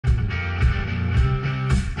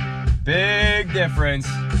Big difference.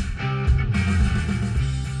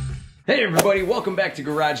 Hey everybody, welcome back to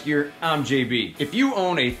Garage Gear. I'm JB. If you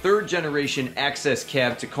own a third generation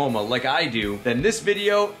Accesscab Tacoma like I do, then this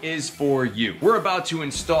video is for you. We're about to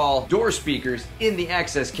install door speakers in the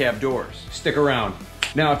Accesscab doors. Stick around.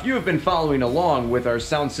 Now, if you have been following along with our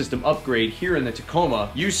sound system upgrade here in the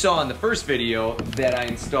Tacoma, you saw in the first video that I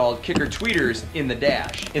installed kicker tweeters in the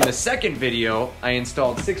dash. In the second video, I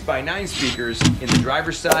installed 6x9 speakers in the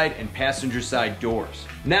driver's side and passenger side doors.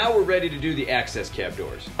 Now we're ready to do the Accesscab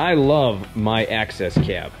doors. I love my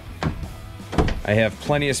Accesscab. I have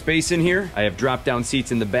plenty of space in here. I have drop-down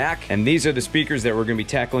seats in the back, and these are the speakers that we're gonna be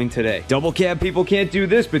tackling today. Double cab people can't do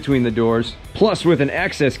this between the doors. Plus, with an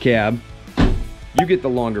Accesscab, you get the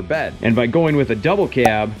longer bed. And by going with a double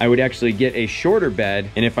cab, I would actually get a shorter bed.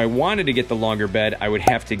 And if I wanted to get the longer bed, I would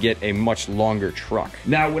have to get a much longer truck.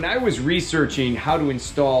 Now, when I was researching how to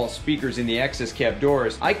install speakers in the Accesscab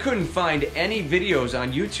doors, I couldn't find any videos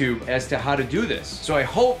on YouTube as to how to do this. So I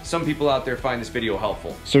hope some people out there find this video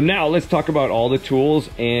helpful. So now let's talk about all the tools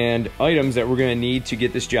and items that we're gonna need to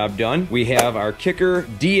get this job done. We have our Kicker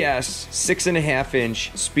DS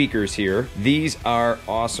 6.5-inch speakers here. These are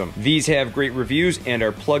awesome. These have great reviews and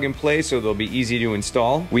are plug and play, so they'll be easy to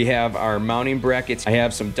install. We have our mounting brackets. I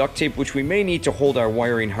have some duct tape, which we may need to hold our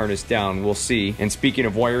wiring harness down. We'll see. And speaking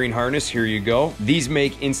of wiring harness, here you go. These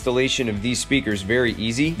make installation of these speakers very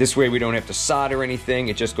easy. This way we don't have to solder anything.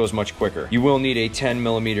 It just goes much quicker. You will need a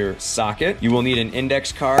 10mm socket. You will need an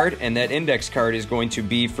index card, and that index card is going to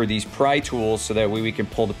be for these pry tools, so that way we can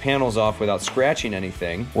pull the panels off without scratching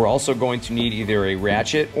anything. We're also going to need either a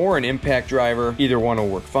ratchet or an impact driver. Either one will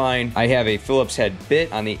work fine. I have a Phillips head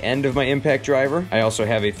bit on the end of my impact driver. I also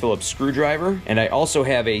have a Phillips screwdriver, and I also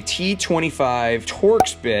have a T25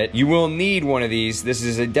 Torx bit. You will need one of these. This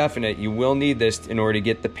is a definite. You will need this in order to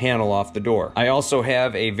get the panel off the door. I also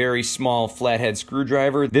have a very small flathead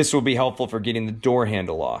screwdriver. This will be helpful for getting the door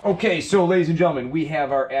handle off. Okay, so ladies and gentlemen, we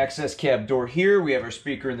have our Accesscab door here. We have our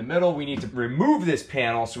speaker in the middle. We need to remove this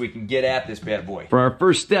panel so we can get at this bad boy. For our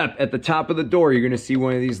first step, at the top of the door, you're gonna see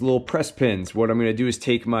one of these little press pins. What I'm gonna do is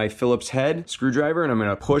take my Phillips head screwdriver and I'm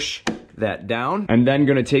gonna push that down. I'm then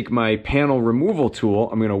gonna take my panel removal tool.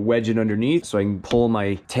 I'm gonna wedge it underneath so I can pull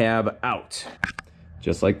my tab out.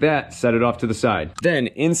 Just like that, set it off to the side. Then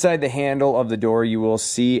inside the handle of the door, you will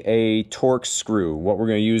see a Torx screw. What we're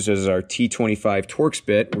gonna use is our T25 Torx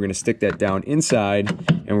bit. We're gonna stick that down inside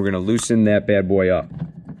and we're gonna loosen that bad boy up.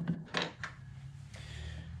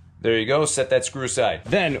 There you go, set that screw aside.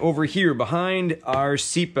 Then over here behind our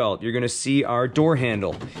seatbelt, you're gonna see our door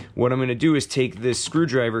handle. What I'm gonna do is take this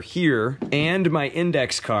screwdriver here and my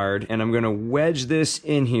index card, and I'm gonna wedge this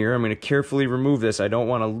in here. I'm gonna carefully remove this. I don't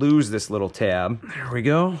wanna lose this little tab. There we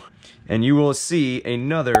go. And you will see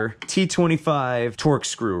another T25 Torx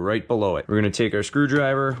screw right below it. We're gonna take our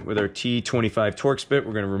screwdriver with our T25 Torx bit,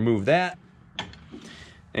 we're gonna remove that,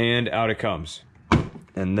 and out it comes.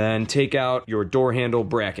 And then take out your door handle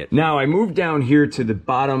bracket. Now I moved down here to the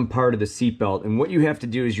bottom part of the seatbelt, and what you have to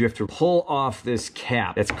do is you have to pull off this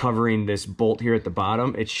cap that's covering this bolt here at the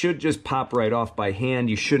bottom. It should just pop right off by hand.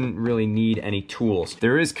 You shouldn't really need any tools.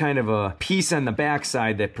 There is kind of a piece on the back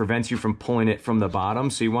side that prevents you from pulling it from the bottom,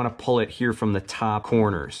 so you want to pull it here from the top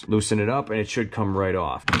corners. Loosen it up and it should come right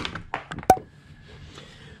off.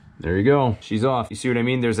 There you go, she's off. You see what I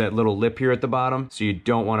mean? There's that little lip here at the bottom, so you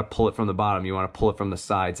don't want to pull it from the bottom, you want to pull it from the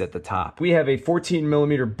sides at the top. We have a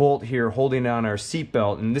 14mm bolt here holding on our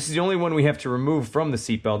seatbelt, and this is the only one we have to remove from the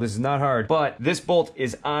seatbelt. This is not hard, but this bolt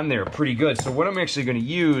is on there pretty good. So what I'm actually going to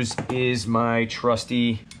use is my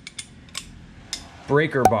trusty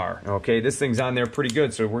breaker bar. Okay, this thing's on there pretty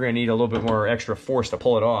good, so we're gonna need a little bit more extra force to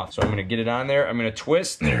pull it off. So I'm gonna get it on there, I'm gonna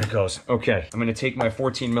twist, there it goes. Okay, I'm gonna take my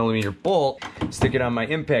 14mm bolt, stick it on my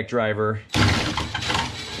impact driver,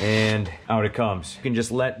 and out it comes. You can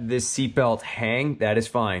just let this seatbelt hang, that is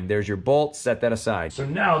fine. There's your bolt, set that aside. So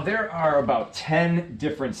now there are about 10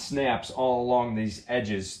 different snaps all along these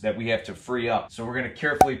edges that we have to free up. So we're gonna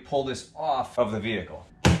carefully pull this off of the vehicle.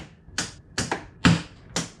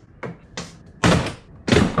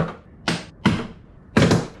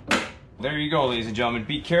 There you go, ladies and gentlemen.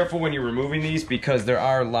 Be careful when you're removing these because there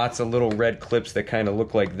are lots of little red clips that kind of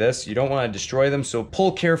look like this. You don't want to destroy them, so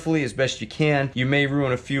pull carefully as best you can. You may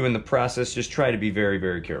ruin a few in the process. Just try to be very,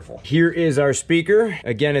 very careful. Here is our speaker.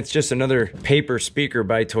 Again, it's just another paper speaker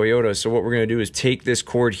by Toyota. So what we're going to do is take this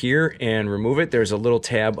cord here and remove it. There's a little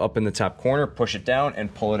tab up in the top corner. Push it down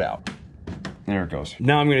and pull it out. There it goes.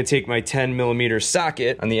 Now I'm going to take my 10mm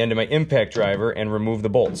socket on the end of my impact driver and remove the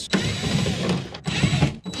bolts.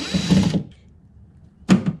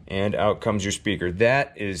 And and out comes your speaker.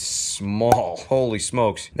 That is small. Holy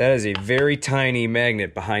smokes. That is a very tiny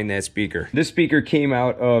magnet behind that speaker. This speaker came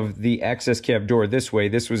out of the Accesscab door this way.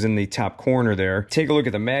 This was in the top corner there. Take a look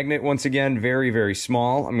at the magnet once again. Very, very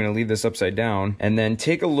small. I'm going to leave this upside down. And then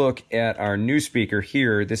take a look at our new speaker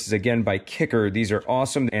here. This is again by Kicker. These are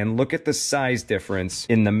awesome. And look at the size difference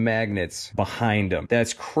in the magnets behind them.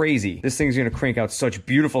 That's crazy. This thing's going to crank out such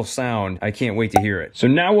beautiful sound. I can't wait to hear it. So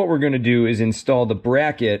now what we're going to do is install the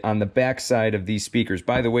bracket on the back side of these speakers.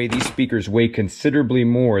 By the way, these speakers weigh considerably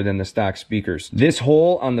more than the stock speakers. This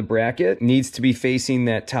hole on the bracket needs to be facing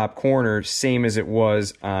that top corner, same as it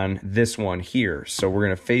was on this one here. So we're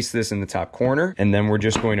going to face this in the top corner, and then we're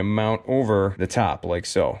just going to mount over the top like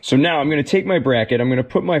so. So now I'm going to take my bracket, I'm going to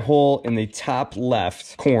put my hole in the top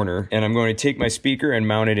left corner, and I'm going to take my speaker and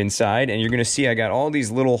mount it inside, and you're going to see I got all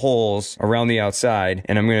these little holes around the outside,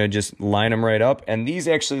 and I'm going to just line them right up, and these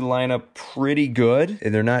actually line up pretty good.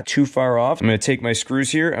 They're not too far off. I'm going to take my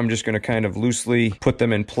screws here. I'm just going to kind of loosely put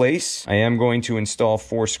them in place. I am going to install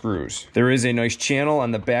 4 screws. There is a nice channel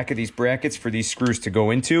on the back of these brackets for these screws to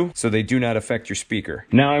go into, so they do not affect your speaker.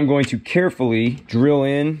 Now I'm going to carefully drill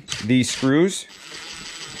in these screws.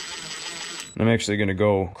 I'm actually going to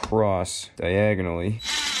go across diagonally.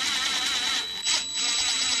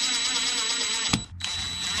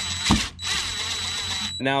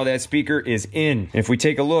 Now that speaker is in. If we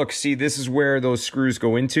take a look, see, this is where those screws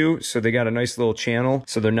go into. So they got a nice little channel,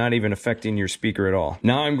 so they're not even affecting your speaker at all.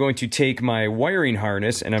 Now I'm going to take my wiring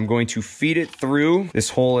harness and I'm going to feed it through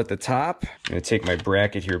this hole at the top. I'm going to take my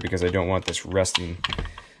bracket here because I don't want this resting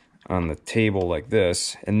on the table like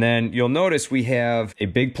this. And then you'll notice we have a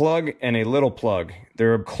big plug and a little plug.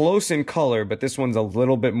 They're close in color, but this one's a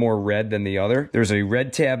little bit more red than the other. There's a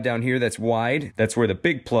red tab down here that's wide. That's where the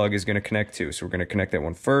big plug is going to connect to. So we're going to connect that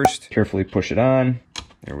one first. Carefully push it on.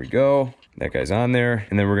 There we go. That guy's on there.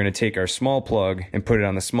 And then we're going to take our small plug and put it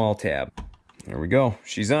on the small tab. There we go.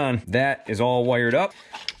 She's on. That is all wired up.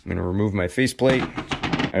 I'm going to remove my faceplate.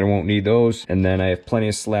 I won't need those. And then I have plenty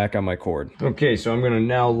of slack on my cord. Okay, so I'm gonna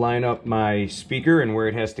now line up my speaker and where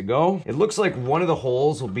it has to go. It looks like one of the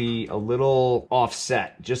holes will be a little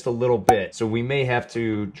offset, just a little bit. So we may have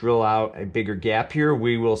to drill out a bigger gap here.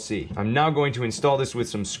 We will see. I'm now going to install this with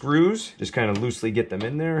some screws. Just kind of loosely get them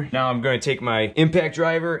in there. Now I'm going to take my impact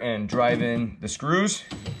driver and drive in the screws.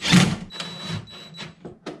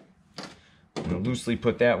 I'm gonna loosely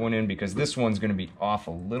put that one in because this one's gonna be off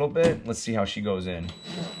a little bit. Let's see how she goes in.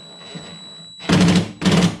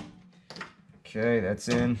 Okay, that's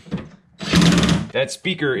in. That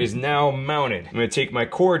speaker is now mounted. I'm gonna take my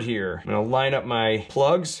cord here. I'm gonna line up my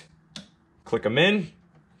plugs, click them in.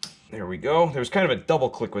 There we go. There was kind of a double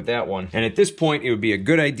click with that one. And at this point, it would be a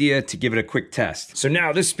good idea to give it a quick test. So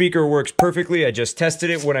now this speaker works perfectly. I just tested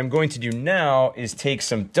it. What I'm going to do now is take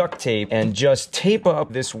some duct tape and just tape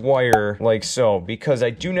up this wire like so, because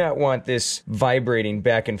I do not want this vibrating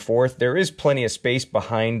back and forth. There is plenty of space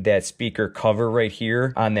behind that speaker cover right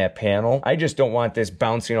here on that panel. I just don't want this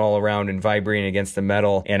bouncing all around and vibrating against the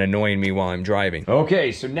metal and annoying me while I'm driving.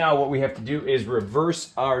 Okay, so now what we have to do is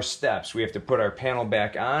reverse our steps. We have to put our panel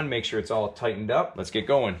back on, make sure it's all tightened up. Let's get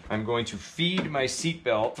going. I'm going to feed my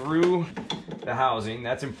seatbelt through the housing.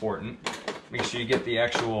 That's important. Make sure you get the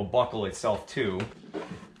actual buckle itself too.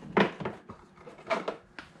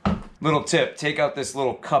 Little tip, take out this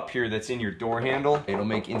little cup here that's in your door handle. It'll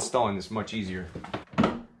make installing this much easier.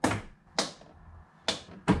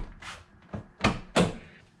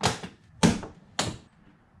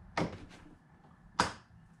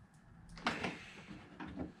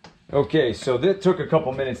 Okay, so that took a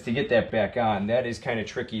couple minutes to get that back on. That is kind of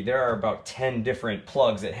tricky. There are about 10 different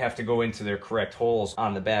plugs that have to go into their correct holes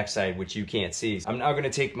on the backside, which you can't see. I'm now going to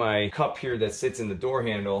take my cup here that sits in the door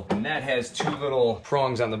handle, and that has 2 little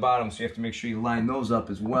prongs on the bottom, so you have to make sure you line those up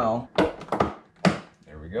as well.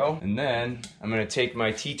 There we go. And then I'm going to take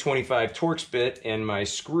my T25 Torx bit and my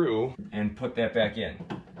screw and put that back in.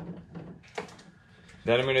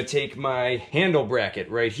 Then I'm going to take my handle bracket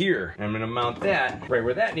right here, and I'm going to mount that right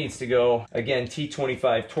where that needs to go. Again,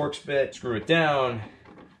 T25 Torx bit, screw it down,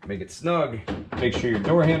 make it snug, make sure your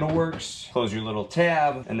door handle works, close your little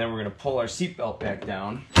tab, and then we're going to pull our seatbelt back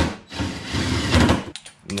down.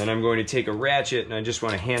 And then I'm going to take a ratchet and I just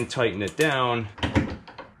want to hand tighten it down.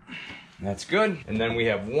 That's good. And then we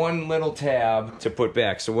have one little tab to put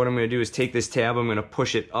back. So what I'm going to do is take this tab, I'm going to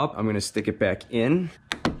push it up, I'm going to stick it back in.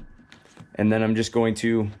 And then I'm just going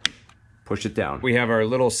to push it down. We have our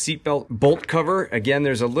little seatbelt bolt cover. Again,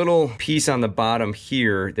 there's a little piece on the bottom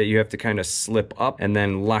here that you have to kind of slip up and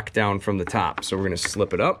then lock down from the top. So we're gonna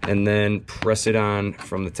slip it up and then press it on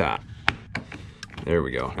from the top. There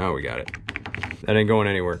we go, now we got it. That ain't going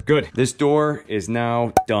anywhere. Good. This door is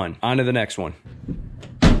now done. On to the next one.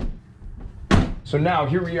 So now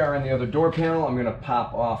here we are on the other door panel. I'm gonna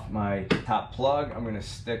pop off my top plug. I'm gonna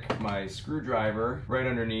stick my screwdriver right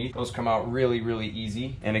underneath. Those come out really, really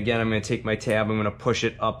easy. And again, I'm gonna take my tab, I'm gonna push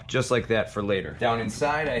it up just like that for later. Down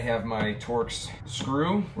inside, I have my Torx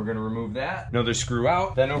screw. We're gonna remove that. Another screw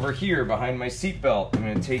out. Then over here, behind my seat belt, I'm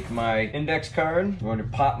gonna take my index card. I'm going to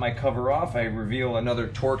pop my cover off. I reveal another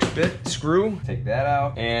Torx bit screw. Take that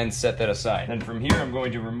out and set that aside. Then from here, I'm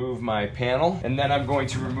going to remove my panel. And then I'm going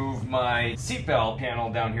to remove my seat belt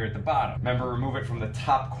panel down here at the bottom. Remember, remove it from the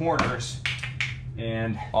top corners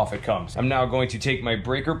and off it comes. I'm now going to take my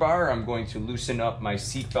breaker bar. I'm going to loosen up my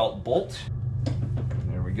seatbelt bolt.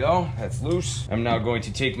 There we go, that's loose. I'm now going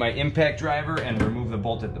to take my impact driver and remove the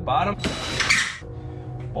bolt at the bottom.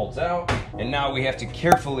 Bolts out. And now we have to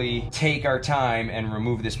carefully take our time and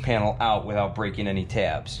remove this panel out without breaking any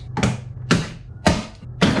tabs.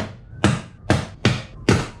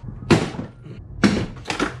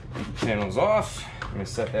 Panel's off. I'm gonna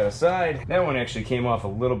set that aside. That one actually came off a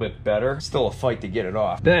little bit better. Still a fight to get it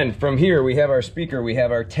off. Then from here, we have our speaker, we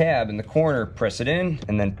have our tab in the corner. Press it in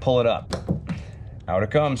and then pull it up. Out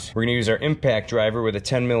it comes. We're gonna use our impact driver with a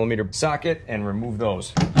 10mm socket and remove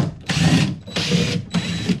those.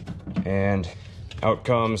 And out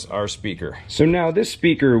comes our speaker. So now this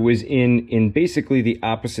speaker was in basically the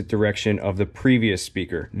opposite direction of the previous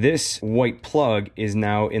speaker. This white plug is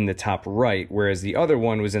now in the top right, whereas the other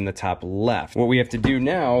one was in the top left. What we have to do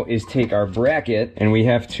now is take our bracket and we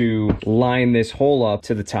have to line this hole up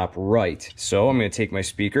to the top right. So I'm gonna take my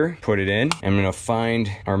speaker, put it in. I'm gonna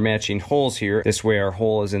find our matching holes here. This way our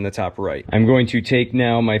hole is in the top right. I'm going to take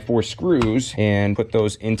now my 4 screws and put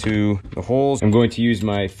those into the holes. I'm going to use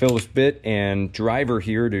my Phillips bit and driver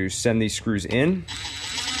here to send these screws in.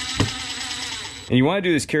 And you want to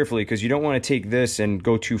do this carefully because you don't want to take this and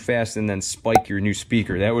go too fast and then spike your new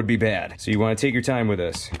speaker. That would be bad. So you want to take your time with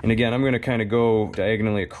this. And again, I'm going to kind of go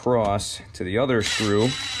diagonally across to the other screw.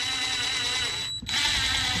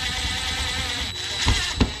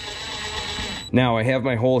 Now I have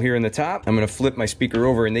my hole here in the top. I'm gonna flip my speaker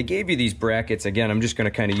over and they gave you these brackets. Again, I'm just gonna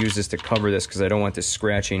kind of use this to cover this because I don't want this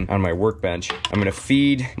scratching on my workbench. I'm gonna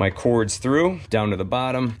feed my cords through, down to the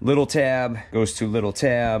bottom. Little tab goes to little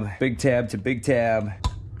tab, big tab to big tab.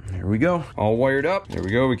 There we go, all wired up. There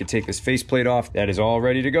we go, we can take this faceplate off. That is all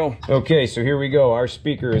ready to go. Okay, so here we go. Our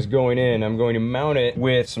speaker is going in. I'm going to mount it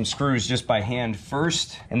with some screws just by hand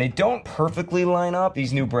first. And they don't perfectly line up,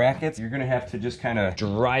 these new brackets. You're gonna have to just kind of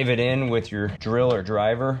drive it in with your drill or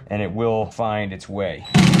driver and it will find its way.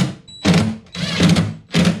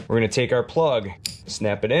 We're gonna take our plug,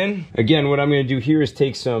 snap it in. Again, what I'm gonna do here is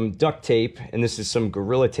take some duct tape, and this is some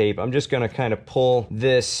Gorilla tape. I'm just gonna kind of pull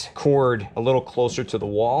this cord a little closer to the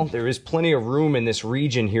wall. There is plenty of room in this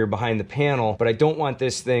region here behind the panel, but I don't want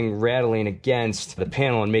this thing rattling against the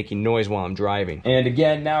panel and making noise while I'm driving. And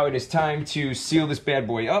again, now it is time to seal this bad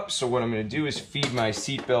boy up. So what I'm gonna do is feed my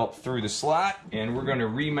seatbelt through the slot, and we're gonna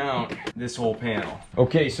remount this whole panel.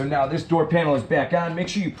 Okay, so now this door panel is back on. Make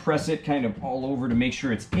sure you press it kind of all over to make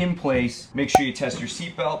sure it's in place. Make sure you test your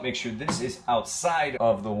seatbelt. Make sure this is outside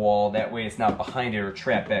of the wall. That way it's not behind it or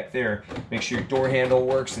trapped back there. Make sure your door handle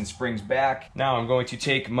works and springs back. Now I'm going to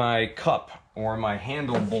take my cup or my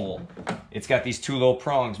handle bowl. It's got these 2 little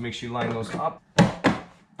prongs. Make sure you line those up.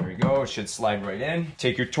 There you go, it should slide right in.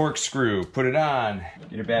 Take your Torx screw, put it on,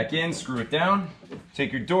 get it back in, screw it down.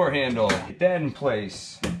 Take your door handle, get that in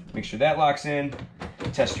place. Make sure that locks in.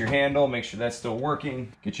 Test your handle, make sure that's still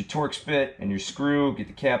working. Get your Torx bit and your screw, get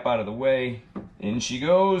the cap out of the way. In she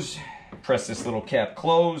goes. Press this little cap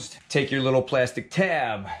closed. Take your little plastic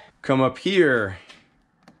tab, come up here,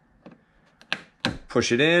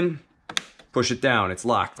 push it in, push it down, it's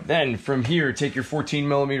locked. Then from here, take your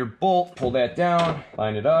 14mm bolt, pull that down,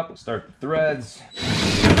 line it up, start the threads.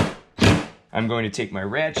 I'm going to take my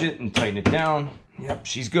ratchet and tighten it down. Yep,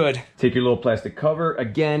 she's good. Take your little plastic cover.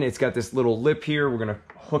 Again, it's got this little lip here. We're gonna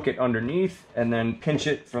hook it underneath and then pinch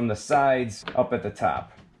it from the sides up at the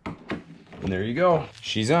top. And there you go,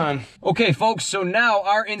 she's on. Okay folks, so now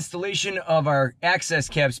our installation of our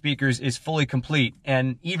Accesscab speakers is fully complete.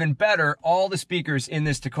 And even better, all the speakers in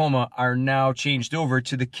this Tacoma are now changed over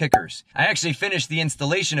to the kickers. I actually finished the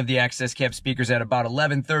installation of the Accesscab speakers at about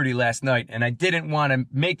 11:30 last night, and I didn't want to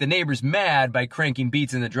make the neighbors mad by cranking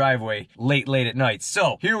beats in the driveway late at night.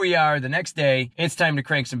 So here we are the next day, it's time to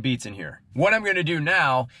crank some beats in here. What I'm gonna do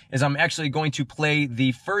now is I'm actually going to play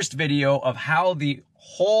the first video of how the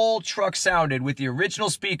whole truck sounded with the original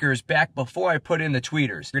speakers back before I put in the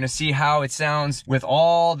tweeters. You're gonna see how it sounds with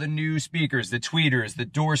all the new speakers, the tweeters, the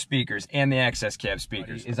door speakers, and the Accesscab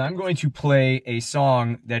speakers. I'm going to play a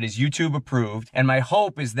song that is YouTube approved, and my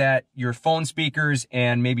hope is that your phone speakers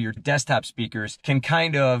and maybe your desktop speakers can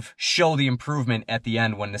kind of show the improvement at the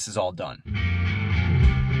end when this is all done.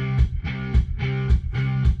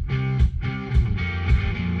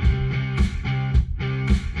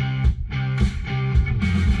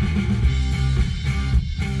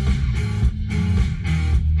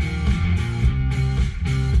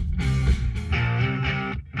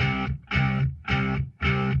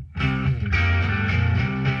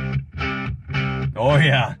 Oh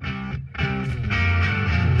yeah.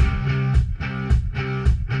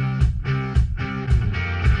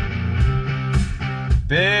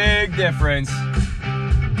 Big difference.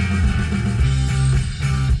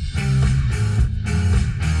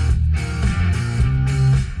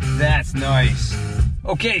 That's nice.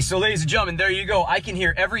 Okay, so ladies and gentlemen, there you go. I can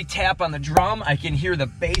hear every tap on the drum. I can hear the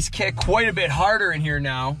bass kick quite a bit harder in here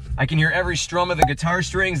now. I can hear every strum of the guitar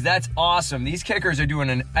strings. That's awesome. These kickers are doing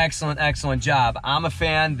an excellent, excellent job. I'm a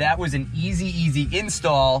fan. That was an easy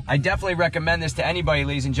install. I definitely recommend this to anybody,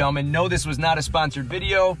 ladies and gentlemen. No, this was not a sponsored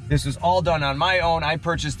video. This was all done on my own. I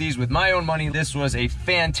purchased these with my own money. This was a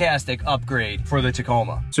fantastic upgrade for the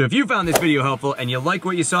Tacoma. So if you found this video helpful and you like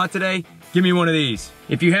what you saw today, give me one of these.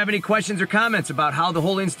 If you have any questions or comments about how the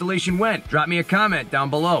whole installation went, drop me a comment down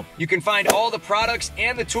below. You can find all the products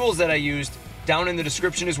and the tools that I used down in the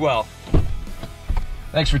description as well.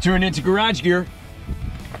 Thanks for tuning in to Garage Gear,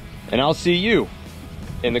 and I'll see you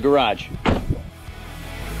in the garage.